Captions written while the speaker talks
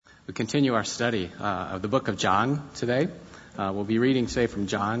We continue our study of the book of John today. We'll be reading today from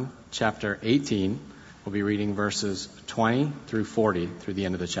John chapter 18. We'll be reading verses 20 through 40 through the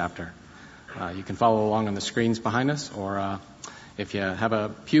end of the chapter. You can follow along on the screens behind us, or if you have a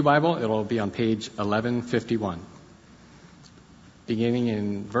pew Bible, it'll be on page 1151. Beginning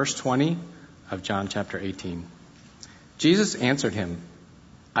in verse 20 of John chapter 18. Jesus answered him,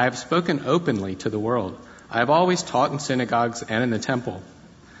 "I have spoken openly to the world. I have always taught in synagogues and in the temple,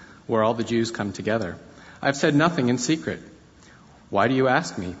 where all the Jews come together. I have said nothing in secret. Why do you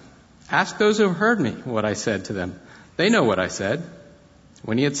ask me? Ask those who heard me what I said to them. They know what I said."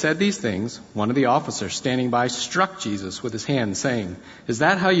 When he had said these things, one of the officers standing by struck Jesus with his hand, saying, "Is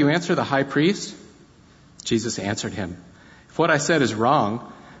that how you answer the high priest?" Jesus answered him, "If what I said is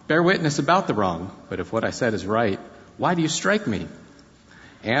wrong, bear witness about the wrong. But if what I said is right, why do you strike me?"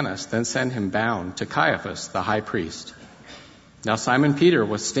 Annas then sent him bound to Caiaphas, the high priest. Now Simon Peter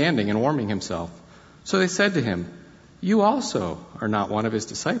was standing and warming himself. So they said to him, "You also are not one of his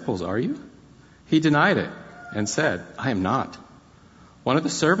disciples, are you?" He denied it and said, "I am not." One of the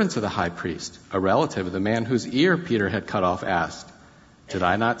servants of the high priest, a relative of the man whose ear Peter had cut off, asked, "Did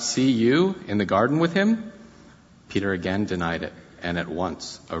I not see you in the garden with him?" Peter again denied it, and at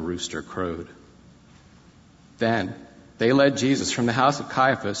once a rooster crowed. Then they led Jesus from the house of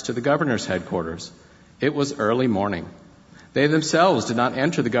Caiaphas to the governor's headquarters. It was early morning. They themselves did not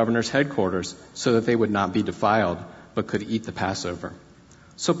enter the governor's headquarters so that they would not be defiled, but could eat the Passover.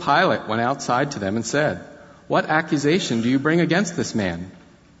 So Pilate went outside to them and said, "What accusation do you bring against this man?"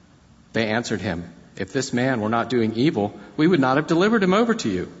 They answered him, "If this man were not doing evil, we would not have delivered him over to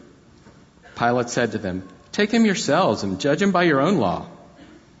you." Pilate said to them, "Take him yourselves and judge him by your own law."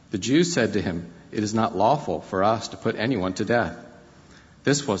 The Jews said to him, "It is not lawful for us to put anyone to death."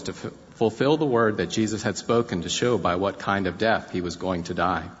 This was to fulfill the word that Jesus had spoken to show by what kind of death he was going to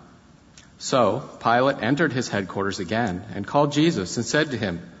die. So Pilate entered his headquarters again and called Jesus and said to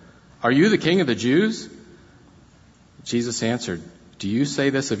him, "Are you the king of the Jews?" Jesus answered, "Do you say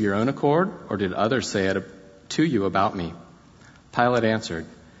this of your own accord, or did others say it to you about me?" Pilate answered,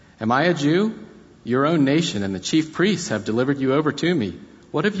 "Am I a Jew? Your own nation and the chief priests have delivered you over to me.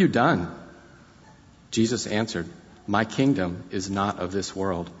 What have you done?" Jesus answered, "My kingdom is not of this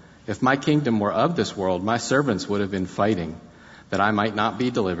world. If my kingdom were of this world, my servants would have been fighting, that I might not be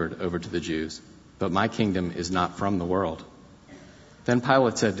delivered over to the Jews. But my kingdom is not from the world." Then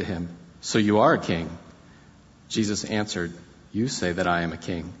Pilate said to him, "So you are a king?" Jesus answered, "You say that I am a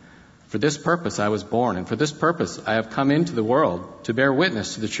king. For this purpose I was born, and for this purpose I have come into the world, to bear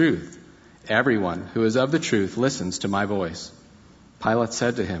witness to the truth. Everyone who is of the truth listens to my voice." Pilate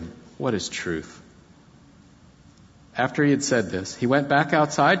said to him, "What is truth?" After he had said this, he went back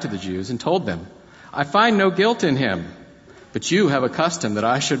outside to the Jews and told them, "I find no guilt in him, but you have a custom that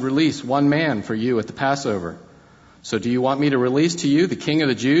I should release one man for you at the Passover. So do you want me to release to you the king of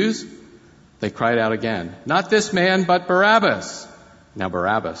the Jews?" They cried out again, "Not this man, but Barabbas." Now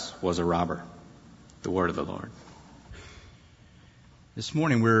Barabbas was a robber. The word of the Lord. This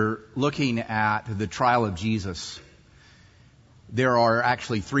morning we're looking at the trial of Jesus. There are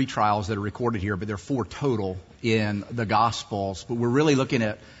actually 3 trials that are recorded here, but there are 4 total in the Gospels. But we're really looking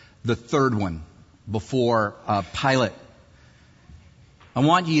at the third one before Pilate. I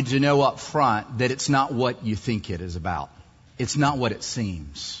want you to know up front that it's not what you think it is about. It's not what it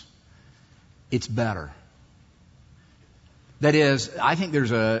seems. It's better. That is, I think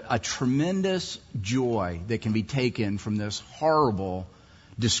there's a tremendous joy that can be taken from this horrible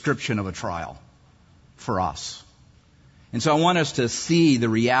description of a trial for us. And so I want us to see the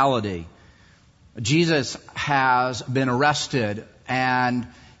reality. Jesus has been arrested, and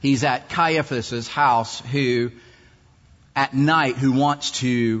he's at Caiaphas' house, who wants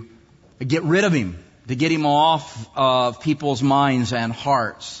to get rid of him, to get him off of people's minds and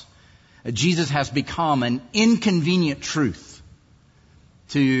hearts. Jesus has become an inconvenient truth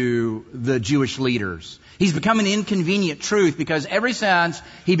to the Jewish leaders. He's become an inconvenient truth because ever since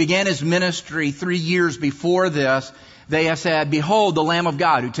he began his ministry 3 years before this, they have said, "Behold, the Lamb of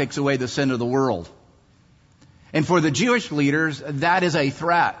God who takes away the sin of the world." And for the Jewish leaders, that is a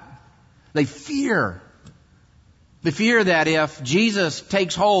threat. They fear that if Jesus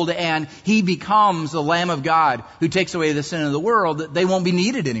takes hold and he becomes the Lamb of God who takes away the sin of the world, that they won't be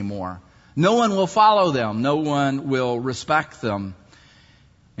needed anymore. No one will follow them. No one will respect them.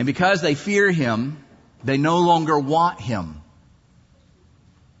 And because they fear him, they no longer want him.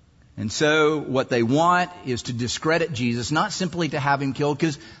 And so what they want is to discredit Jesus, not simply to have him killed,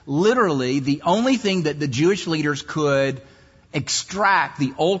 because literally the only thing that the Jewish leaders could extract,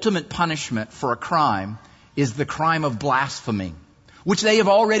 the ultimate punishment for a crime, is the crime of blasphemy. which they have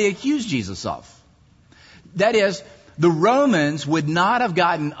already accused Jesus of. That is, the Romans would not have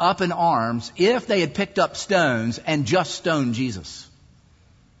gotten up in arms if they had picked up stones and just stoned Jesus.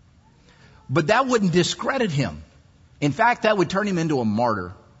 But that wouldn't discredit him. In fact, that would turn him into a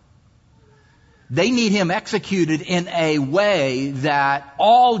martyr. They need him executed in a way that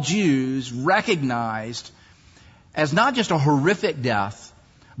all Jews recognized as not just a horrific death,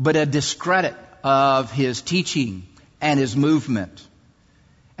 but a discredit of his teaching and his movement.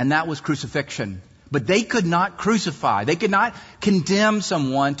 And that was crucifixion. But they could not crucify. They could not condemn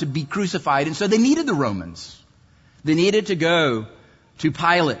someone to be crucified. And so they needed the Romans. They needed to go to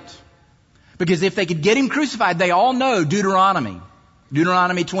Pilate. Because if they could get him crucified, they all know Deuteronomy.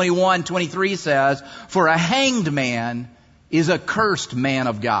 Deuteronomy 21:23 says, "For a hanged man is a cursed man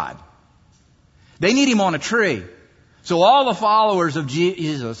of God." They need him on a tree. So all the followers of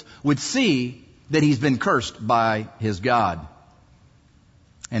Jesus would see that he's been cursed by his God.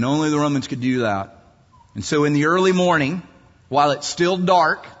 And only the Romans could do that. And so in the early morning, while it's still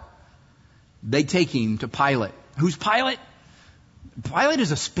dark, they take him to Pilate. Who's Pilate? Pilate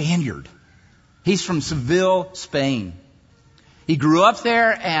is a Spaniard. He's from Seville, Spain. He grew up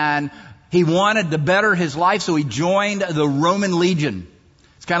there and he wanted to better his life, so he joined the Roman legion.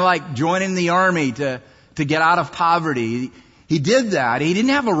 It's kind of like joining the army to get out of poverty. He did that. He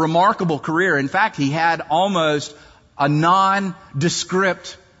didn't have a remarkable career. In fact, he had almost a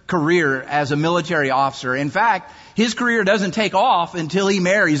nondescript career as a military officer. In fact, his career doesn't take off until he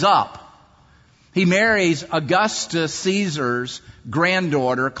marries up. He marries Augustus Caesar's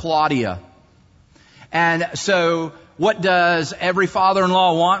granddaughter, Claudia. And so what does every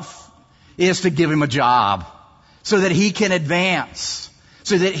father-in-law want? Is to give him a job so that he can advance,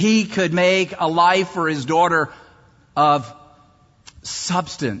 so that he could make a life for his daughter of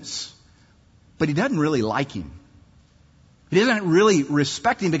substance. But he doesn't really like him. He doesn't really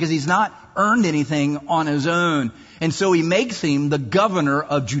respect him because he's not earned anything on his own. And so he makes him the governor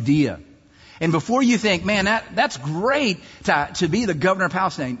of Judea. And before you think, man, that's great to be the governor of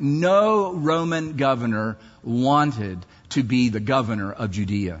Palestine, no Roman governor wanted to be the governor of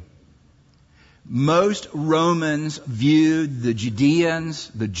Judea. Most Romans viewed the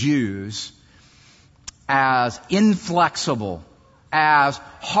Judeans, the Jews, as inflexible, as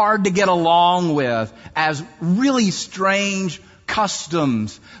hard to get along with, as really strange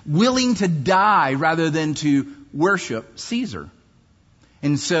customs, willing to die rather than to worship Caesar.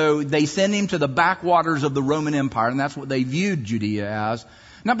 And so they send him to the backwaters of the Roman Empire, and that's what they viewed Judea as.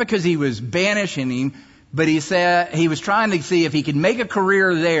 Not because he was banishing him, but he said he was trying to see if he could make a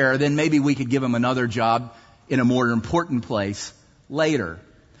career there, then maybe we could give him another job in a more important place later.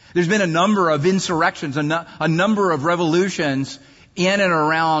 There's been a number of insurrections, a number of revolutions in and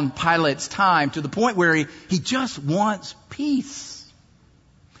around Pilate's time, to the point where he just wants peace.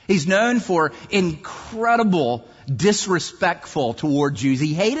 He's known for incredible disrespectful toward Jews.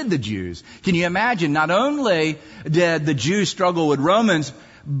 He hated the Jews. Can you imagine? Not only did the Jews struggle with Romans,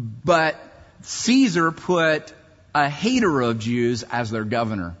 but Caesar put a hater of Jews as their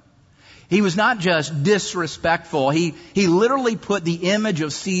governor. He was not just disrespectful. He literally put the image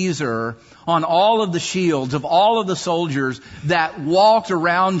of Caesar on all of the shields of all of the soldiers that walked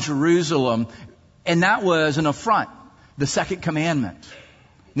around Jerusalem. And that was an affront. The second commandment.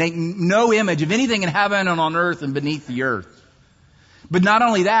 No image of anything in heaven and on earth and beneath the earth. But not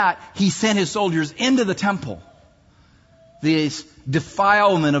only that, he sent his soldiers into the temple. This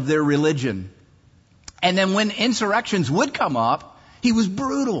defilement of their religion. And then when insurrections would come up, he was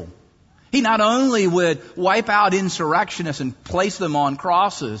brutal. He not only would wipe out insurrectionists and place them on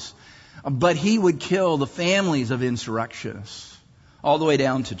crosses, but he would kill the families of insurrectionists, all the way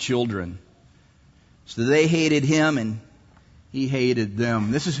down to children. So they hated him and he hated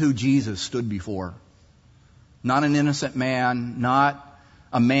them. This is who Jesus stood before. Not an innocent man, not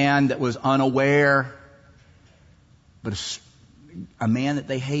a man that was unaware, but a man that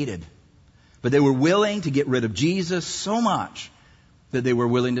they hated. But they were willing to get rid of Jesus so much that they were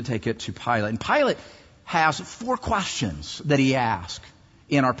willing to take it to Pilate. And Pilate has 4 questions that he asked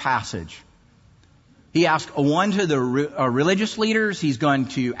in our passage. He asked one to the religious leaders. He's going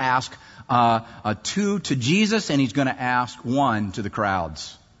to ask 2 to Jesus, and he's going to ask 1 to the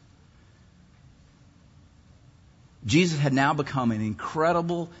crowds. Jesus had now become an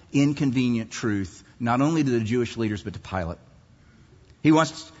incredible, inconvenient truth, not only to the Jewish leaders, but to Pilate. He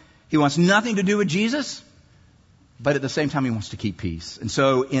wants nothing to do with Jesus, but at the same time he wants to keep peace. And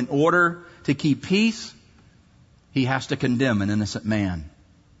so in order to keep peace, he has to condemn an innocent man.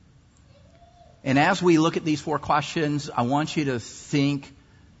 And as we look at these 4 questions, I want you to think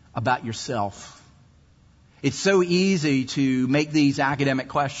about yourself. It's so easy to make these academic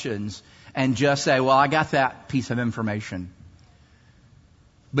questions and just say, well, I got that piece of information.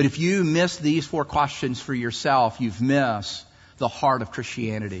 But if you miss these 4 questions for yourself, you've missed the heart of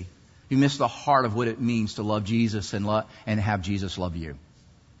Christianity. You miss the heart of what it means to love Jesus and have Jesus love you.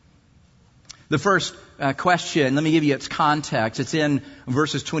 The first question, let me give you its context. It's in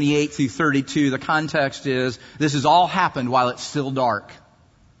verses 28 through 32. The context is, this has all happened while it's still dark.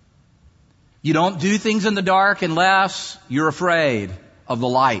 You don't do things in the dark unless you're afraid of the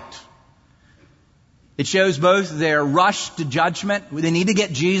light. It shows both their rush to judgment. They need to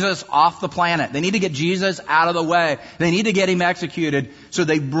get Jesus off the planet. They need to get Jesus out of the way. They need to get him executed. So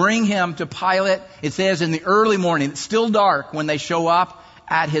they bring him to Pilate. It says in the early morning, it's still dark when they show up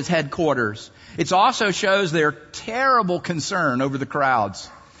at his headquarters. It also shows their terrible concern over the crowds.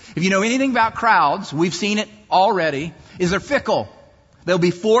 If you know anything about crowds, we've seen it already, is they're fickle. They'll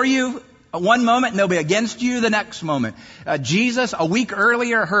be for you one moment and they'll be against you the next moment. Jesus, a week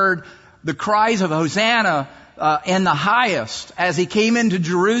earlier, heard the cries of Hosanna in the highest as he came into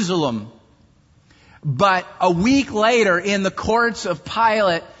Jerusalem. But a week later, in the courts of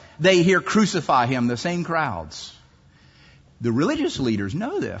Pilate, they hear crucify him, the same crowds. The religious leaders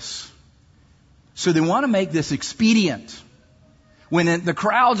know this. So they want to make this expedient when the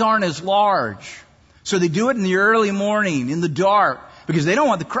crowds aren't as large. So they do it in the early morning, in the dark, because they don't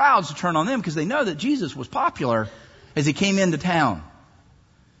want the crowds to turn on them because they know that Jesus was popular as he came into town.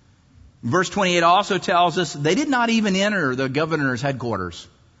 Verse 28 also tells us they did not even enter the governor's headquarters.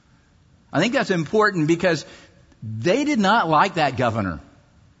 I think that's important because they did not like that governor.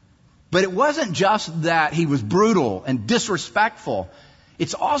 But it wasn't just that he was brutal and disrespectful.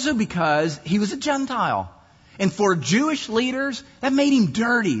 It's also because he was a Gentile. And for Jewish leaders, that made him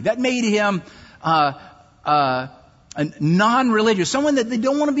dirty. That made him a non-religious, someone that they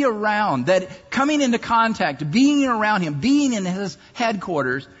don't want to be around. That coming into contact, being around him, being in his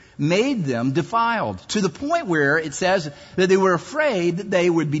headquarters, made them defiled, to the point where it says that they were afraid that they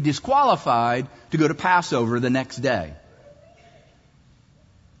would be disqualified to go to Passover the next day.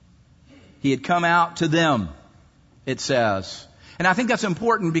 He had come out to them, it says. And I think that's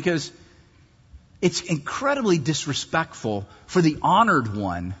important because it's incredibly disrespectful for the honored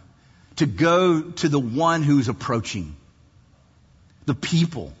one to go to the one who's approaching. The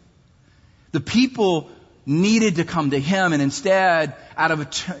people. The people needed to come to him, and instead, out of a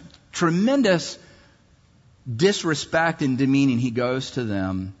tremendous disrespect and demeaning, he goes to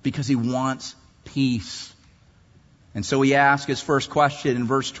them because he wants peace. And so he asks his first question in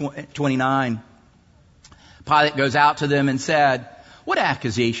verse 29. Pilate goes out to them and said, "What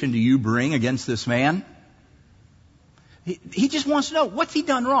accusation do you bring against this man?" He just wants to know, what's he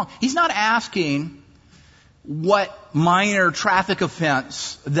done wrong? He's not asking what minor traffic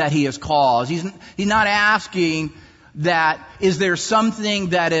offense that he has caused. He's not asking that, is there something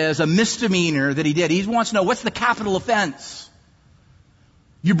that is a misdemeanor that he did? He wants to know, what's the capital offense?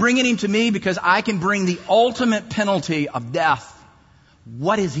 You're bringing him to me because I can bring the ultimate penalty of death.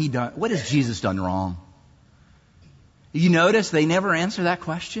 What has he done? What has Jesus done wrong? You notice they never answer that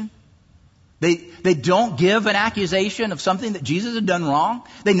question. They don't give an accusation of something that Jesus had done wrong.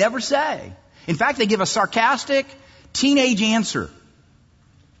 They never say. In fact, they give a sarcastic teenage answer.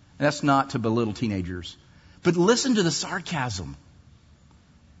 And that's not to belittle teenagers. But listen to the sarcasm.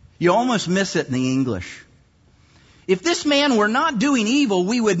 You almost miss it in the English. If this man were not doing evil,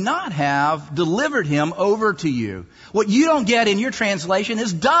 we would not have delivered him over to you. What you don't get in your translation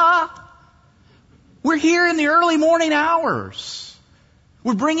is, duh! We're here in the early morning hours.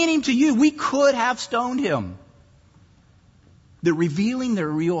 We're bringing him to you. We could have stoned him. They're revealing their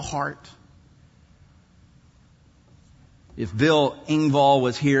real heart. If Bill Engvall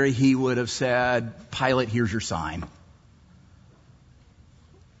was here, he would have said, "Pilate, here's your sign."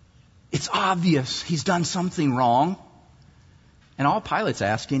 It's obvious he's done something wrong. And all Pilate's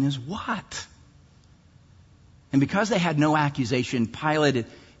asking is, what? And because they had no accusation, Pilate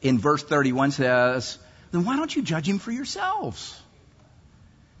in verse 31 says, then why don't you judge him for yourselves?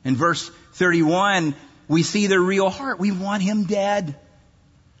 In verse 31, we see their real heart. We want him dead.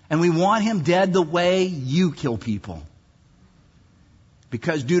 And we want him dead the way you kill people.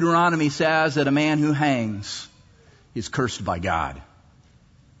 Because Deuteronomy says that a man who hangs is cursed by God.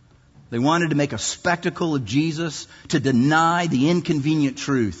 They wanted to make a spectacle of Jesus, to deny the inconvenient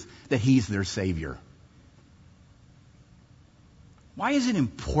truth that he's their Savior. Why is it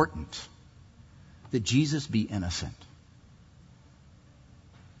important that Jesus be innocent?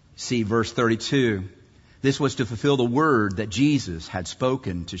 See, verse 32. This was to fulfill the word that Jesus had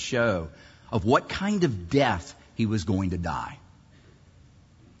spoken to show of what kind of death he was going to die.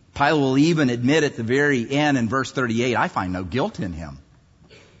 Pilate will even admit at the very end in verse 38, I find no guilt in him.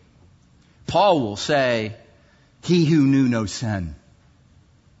 Paul will say, he who knew no sin.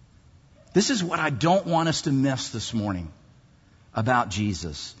 This is what I don't want us to miss this morning about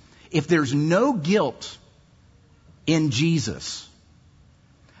Jesus. If there's no guilt in Jesus,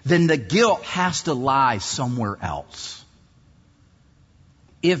 then the guilt has to lie somewhere else.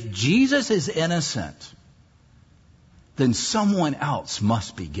 If Jesus is innocent, then someone else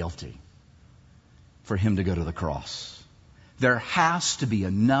must be guilty for him to go to the cross. There has to be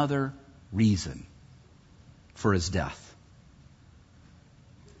another reason for his death.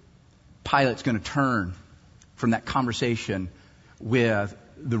 Pilate's going to turn from that conversation with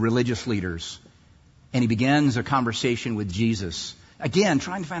the religious leaders, and he begins a conversation with Jesus, again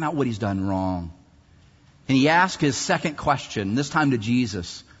trying to find out what he's done wrong. And he asks his second question, this time to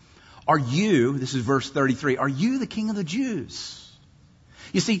Jesus, are you, this is verse 33, are you the King of the Jews?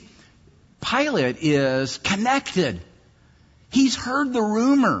 You see, Pilate is connected. He's heard the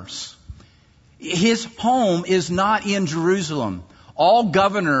rumors. His home is not in Jerusalem. All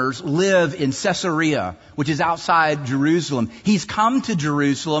governors live in Caesarea, which is outside Jerusalem. He's come to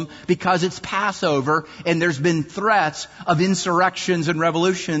Jerusalem because it's Passover and there's been threats of insurrections and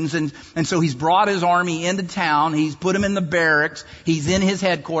revolutions. And so he's brought his army into town. He's put them in the barracks. He's in his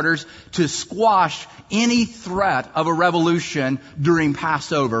headquarters to squash any threat of a revolution during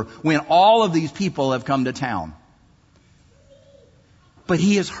Passover when all of these people have come to town. But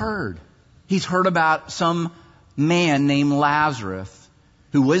he has heard. He's heard about some man named Lazarus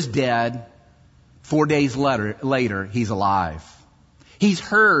who was dead. 4 days later, he's alive. He's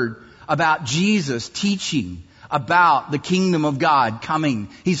heard about Jesus teaching about the kingdom of God coming.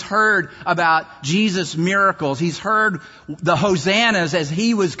 He's heard about Jesus' miracles. He's heard the hosannas as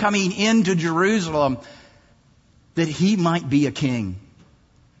he was coming into Jerusalem, that he might be a king.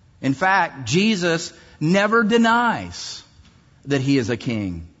 In fact, Jesus never denies that he is a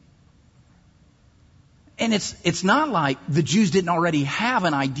king. And it's not like the Jews didn't already have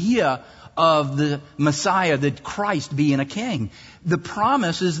an idea of the Messiah, the Christ being a king. The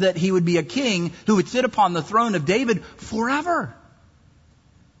promise is that he would be a king who would sit upon the throne of David forever.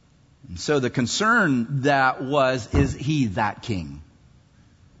 And so the concern is he that king?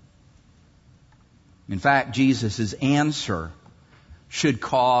 In fact, Jesus' answer should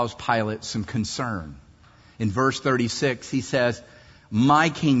cause Pilate some concern. In verse 36, he says, my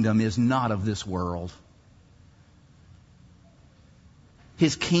kingdom is not of this world.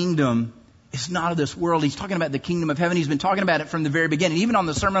 His kingdom is not of this world. He's talking about the kingdom of heaven. He's been talking about it from the very beginning. Even on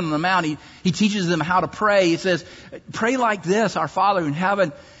the Sermon on the Mount, he teaches them how to pray. He says, pray like this, our Father in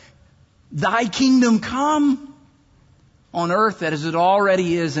heaven, thy kingdom come on earth as it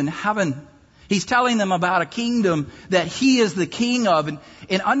already is in heaven. He's telling them about a kingdom that he is the king of.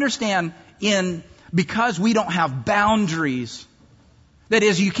 And understand, because we don't have boundaries, that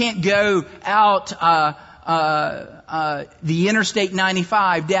is, you can't go out the Interstate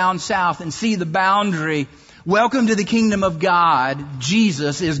 95 down south and see the boundary. Welcome to the kingdom of God.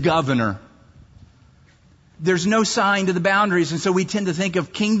 Jesus is governor. There's no sign to the boundaries, and so we tend to think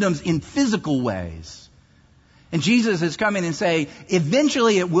of kingdoms in physical ways. And Jesus is coming and saying,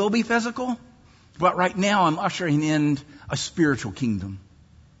 eventually it will be physical, but right now I'm ushering in a spiritual kingdom.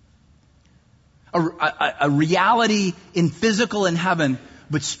 A reality in physical in heaven,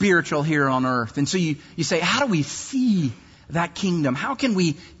 but spiritual here on earth. And so you say, how do we see that kingdom? How can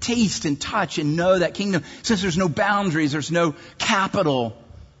we taste and touch and know that kingdom? Since there's no boundaries, there's no capital,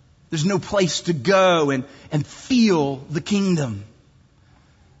 there's no place to go and feel the kingdom.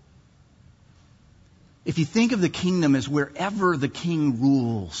 If you think of the kingdom as wherever the king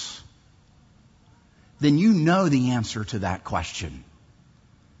rules, then you know the answer to that question.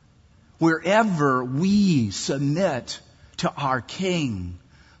 Wherever we submit to our king,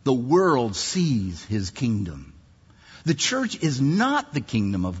 the world sees his kingdom. The church is not the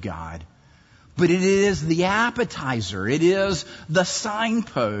kingdom of God, but it is the appetizer. It is the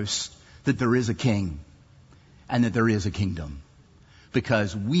signpost that there is a king and that there is a kingdom,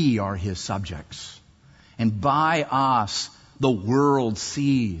 because we are his subjects. And by us, the world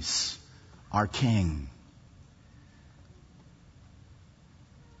sees our king.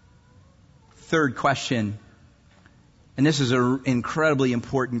 Third question, and this is an incredibly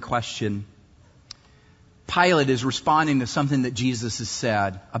important question. Pilate is responding to something that Jesus has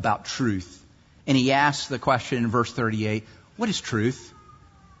said about truth. And he asks the question in verse 38, what is truth?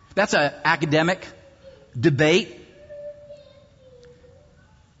 That's an academic debate.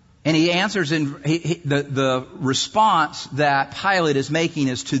 And he answers in the response that Pilate is making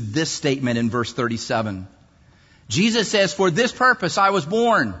is to this statement in verse 37. Jesus says, for this purpose I was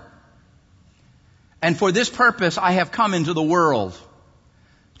born, And for this purpose I have come into the world,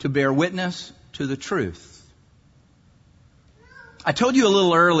 to bear witness to the truth. I told you a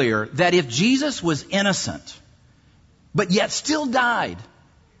little earlier that if Jesus was innocent, but yet still died,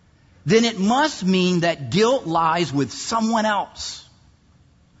 then it must mean that guilt lies with someone else.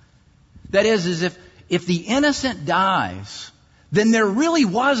 That is if the innocent dies, then there really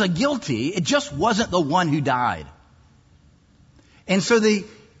was a guilty. It just wasn't the one who died. And so the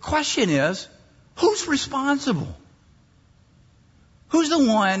question is, who's responsible? Who's the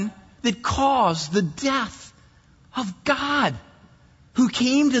one that caused the death of God, who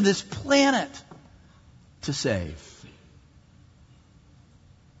came to this planet to save?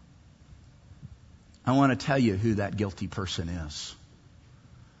 I want to tell you who that guilty person is.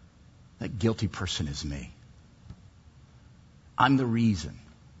 That guilty person is me. I'm the reason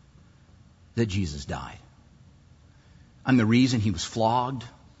that Jesus died. I'm the reason he was flogged.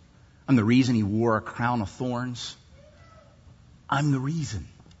 I'm the reason he wore a crown of thorns. I'm the reason.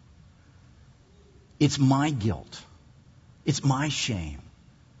 It's my guilt. It's my shame.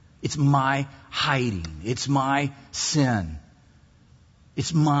 It's my hiding. It's my sin.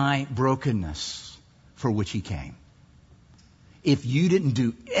 It's my brokenness for which he came. If you didn't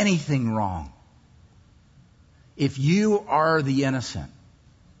do anything wrong, if you are the innocent,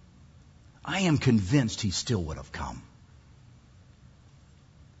 I am convinced he still would have come.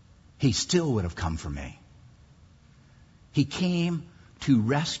 He still would have come for me. He came to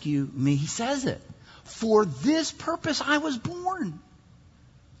rescue me. He says it. For this purpose I was born.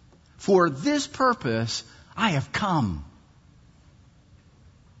 For this purpose I have come.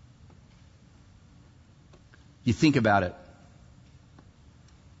 You think about it.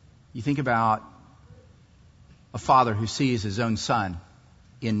 You think about a father who sees his own son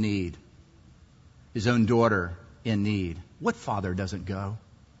in need, his own daughter in need. What father doesn't go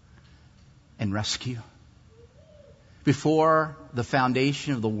and rescue? Before the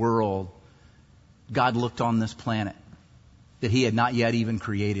foundation of the world, God looked on this planet that he had not yet even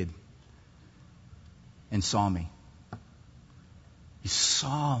created and saw me. He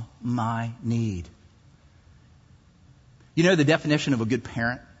saw my need. You know the definition of a good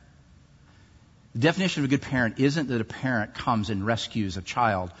parent? The definition of a good parent isn't that a parent comes and rescues a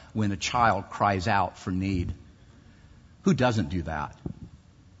child when a child cries out for need. Who doesn't do that?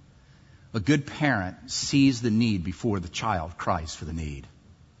 A good parent sees the need before the child cries for the need.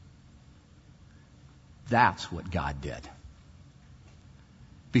 That's what God did.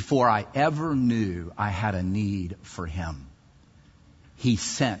 Before I ever knew I had a need for him, he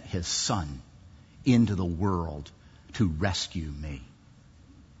sent his son into the world to rescue me.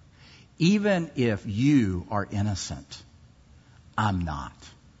 Even if you are innocent, I'm not.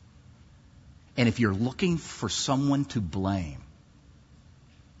 And if you're looking for someone to blame,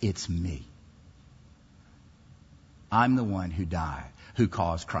 it's me. I'm the one who died, who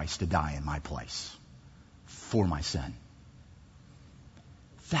caused Christ to die in my place for my sin.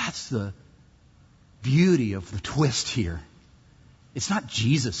 That's the beauty of the twist here. It's not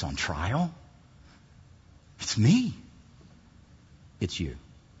Jesus on trial. It's me. It's you.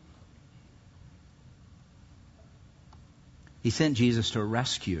 He sent Jesus to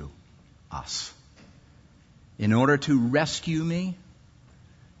rescue us. In order to rescue me,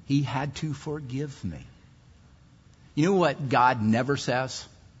 he had to forgive me. You know what God never says?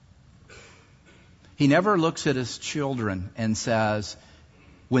 He never looks at his children and says,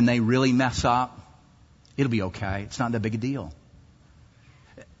 when they really mess up, it'll be okay. It's not that big a deal.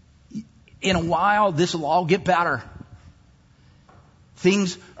 In a while, this will all get better.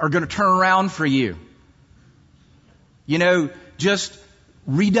 Things are going to turn around for you. You know, just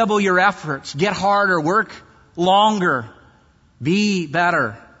redouble your efforts, get harder, work longer, be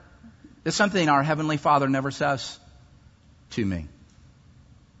better. It's something our Heavenly Father never says to me.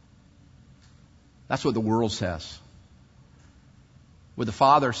 That's what the world says. What the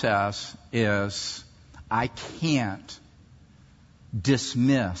Father says is, I can't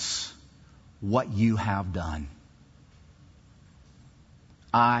dismiss what you have done.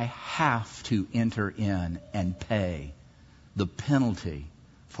 I have to enter in and pay the penalty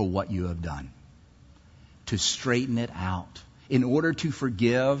for what you have done. To straighten it out. In order to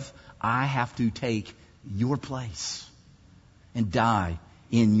forgive, I have to take your place and die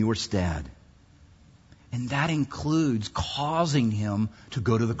in your stead. And that includes causing him to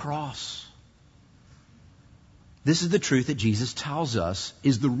go to the cross. This is the truth that Jesus tells us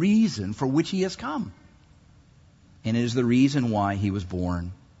is the reason for which he has come. And it is the reason why he was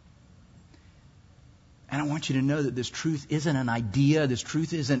born. And I want you to know that this truth isn't an idea. This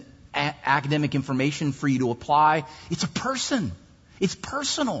truth isn't academic information for you to apply. It's a person. It's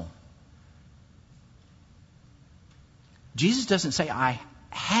personal. Jesus doesn't say, I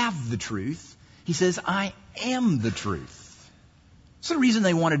have the truth. He says, I am the truth. That's the reason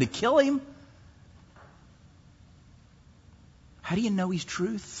they wanted to kill him. How do you know he's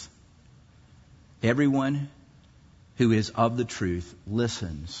truth? Everyone who is of the truth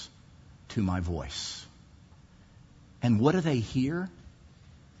listens to my voice. And what do they hear?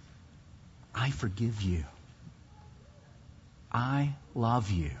 I forgive you. I love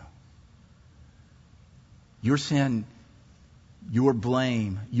you. Your sin, your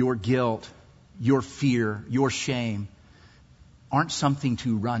blame, your guilt, your fear, your shame aren't something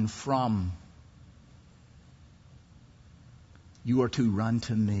to run from. You are to run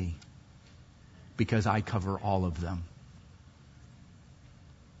to me because I cover all of them.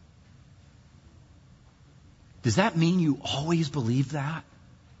 Does that mean you always believe that?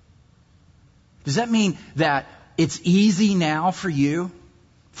 Does that mean that it's easy now for you,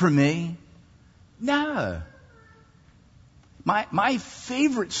 for me? No. My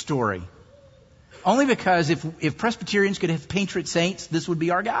favorite story, only because if Presbyterians could have patron saints, this would be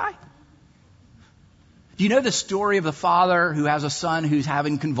our guy. Do you know the story of the father who has a son who's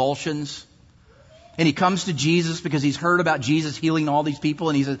having convulsions? And he comes to Jesus because he's heard about Jesus healing all these people.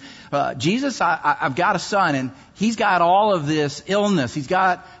 And he says, Jesus, I've got a son and he's got all of this illness. He's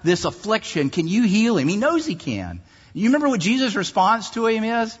got this affliction. Can you heal him? He knows he can. You remember what Jesus' response to him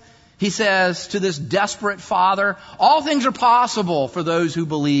is? He says to this desperate father, all things are possible for those who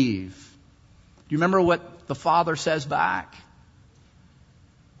believe. Do you remember what the father says back?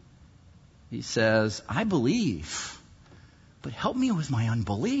 He says, I believe, but help me with my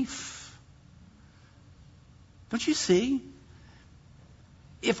unbelief. Don't you see?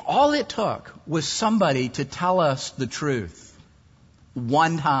 If all it took was somebody to tell us the truth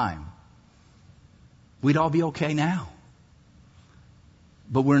one time, we'd all be okay now.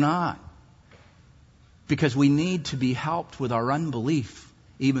 But we're not. Because we need to be helped with our unbelief,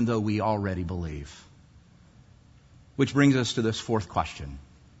 even though we already believe. Which brings us to this fourth question.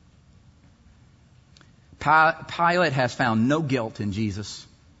 Pilate has found no guilt in Jesus.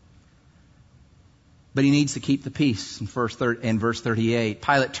 But he needs to keep the peace in verse 38.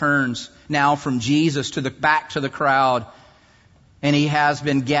 Pilate turns now from Jesus back to the crowd. And he has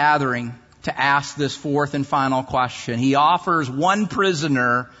been gathering to ask this fourth and final question. He offers one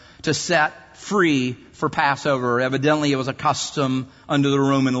prisoner to set free for Passover. Evidently it was a custom under the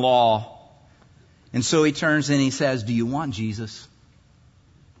Roman law. And so he turns and he says, do you want Jesus?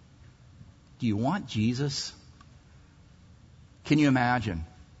 Do you want Jesus? Can you imagine?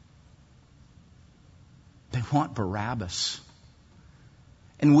 They want Barabbas.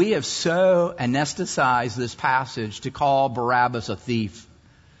 And we have so anesthetized this passage to call Barabbas a thief.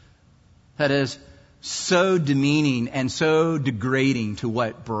 That is so demeaning and so degrading to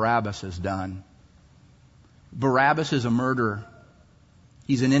what Barabbas has done. Barabbas is a murderer.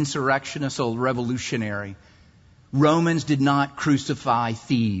 He's an insurrectionist, a revolutionary. Romans did not crucify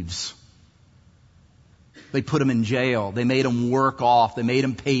thieves. They put them in jail. They made them work off. They made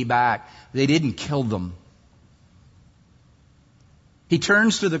them pay back. They didn't kill them. He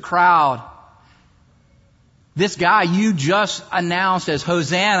turns to the crowd. This guy you just announced as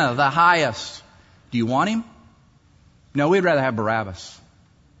Hosanna, the highest. Do you want him? No, we'd rather have Barabbas.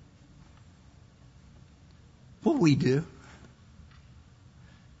 What would we do?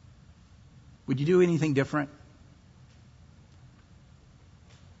 Would you do anything different?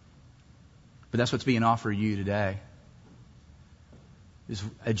 But that's what's being offered you today. Is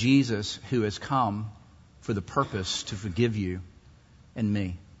a Jesus who has come for the purpose to forgive you and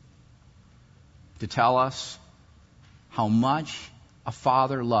me. To tell us how much a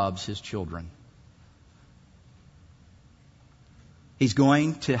father loves his children. He's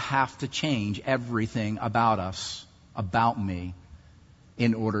going to have to change everything about us, about me,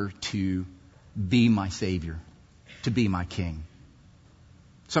 in order to be my Savior, to be my King.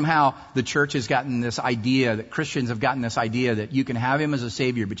 Somehow the church has gotten this idea, that Christians have gotten this idea that you can have him as a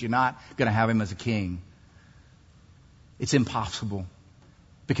Savior, but you're not going to have him as a King. It's impossible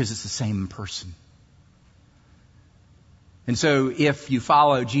because it's the same person. And so if you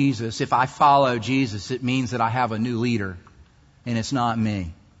follow Jesus, if I follow Jesus, it means that I have a new leader, and it's not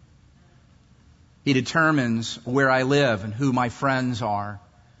me. He determines where I live and who my friends are.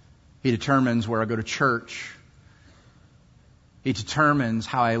 He determines where I go to church. He determines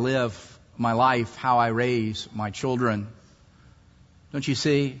how I live my life, how I raise my children. Don't you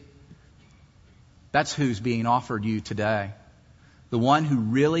see? That's who's being offered you today. The one who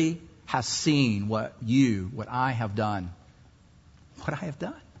really has seen what I have done. What I have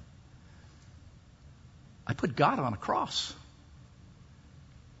done. I put God on a cross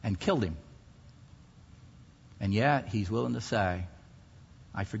and killed him. And yet, He's willing to say,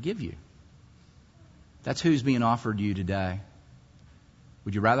 I forgive you. That's who's being offered to you today.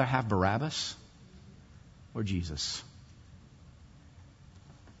 Would you rather have Barabbas or Jesus?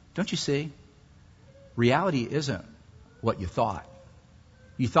 Don't you see? Reality isn't what you thought.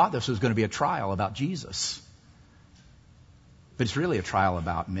 You thought this was going to be a trial about Jesus. But it's really a trial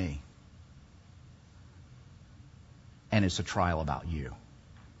about me. And it's a trial about you.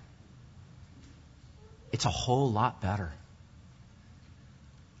 It's a whole lot better.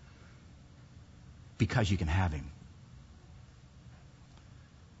 Because you can have Him.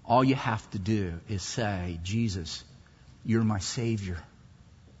 All you have to do is say, Jesus, you're my Savior.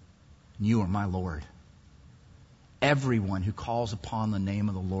 And you are my Lord. Everyone who calls upon the name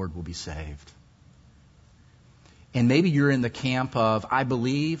of the Lord will be saved. And maybe you're in the camp of, I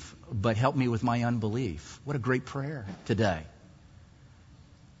believe, but help me with my unbelief. What a great prayer today.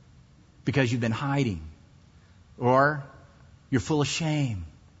 Because you've been hiding. Or you're full of shame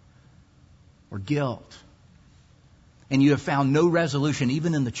or guilt. And you have found no resolution,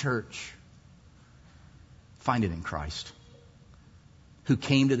 even in the church. Find it in Christ, who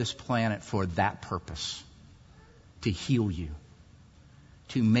came to this planet for that purpose. To heal you.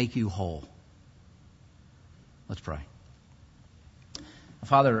 To make you whole. Let's pray.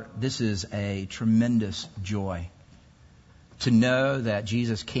 Father, this is a tremendous joy to know that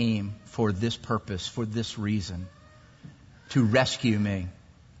Jesus came for this purpose, for this reason, to rescue me.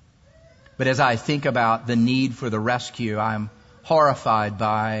 But as I think about the need for the rescue, I'm horrified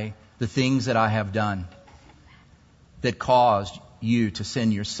by the things that I have done that caused you to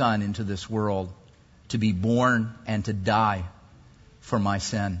send your Son into this world to be born and to die for my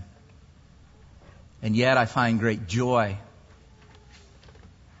sin. And yet I find great joy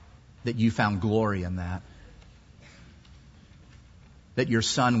that you found glory in that. That your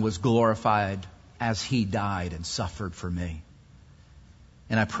Son was glorified as He died and suffered for me.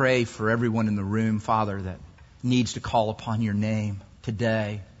 And I pray for everyone in the room, Father, that needs to call upon your name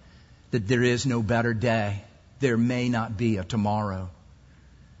today, that there is no better day. There may not be a tomorrow.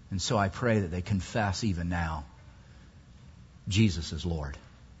 And so I pray that they confess even now, Jesus is Lord.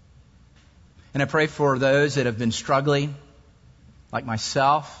 And I pray for those that have been struggling, like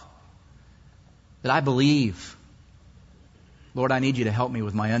myself, that I believe. Lord, I need you to help me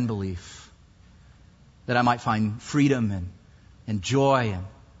with my unbelief, that I might find freedom and joy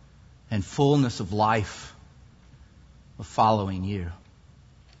and fullness of life of following you.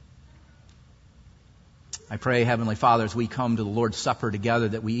 I pray, Heavenly Father, as we come to the Lord's Supper together,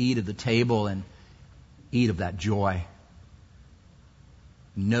 that we eat at the table and eat of that joy.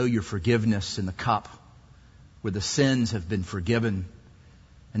 Know your forgiveness in the cup where the sins have been forgiven.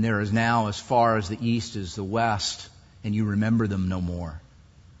 And there is now as far as the east is the west, and you remember them no more.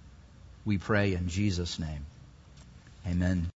 We pray in Jesus' name. Amen.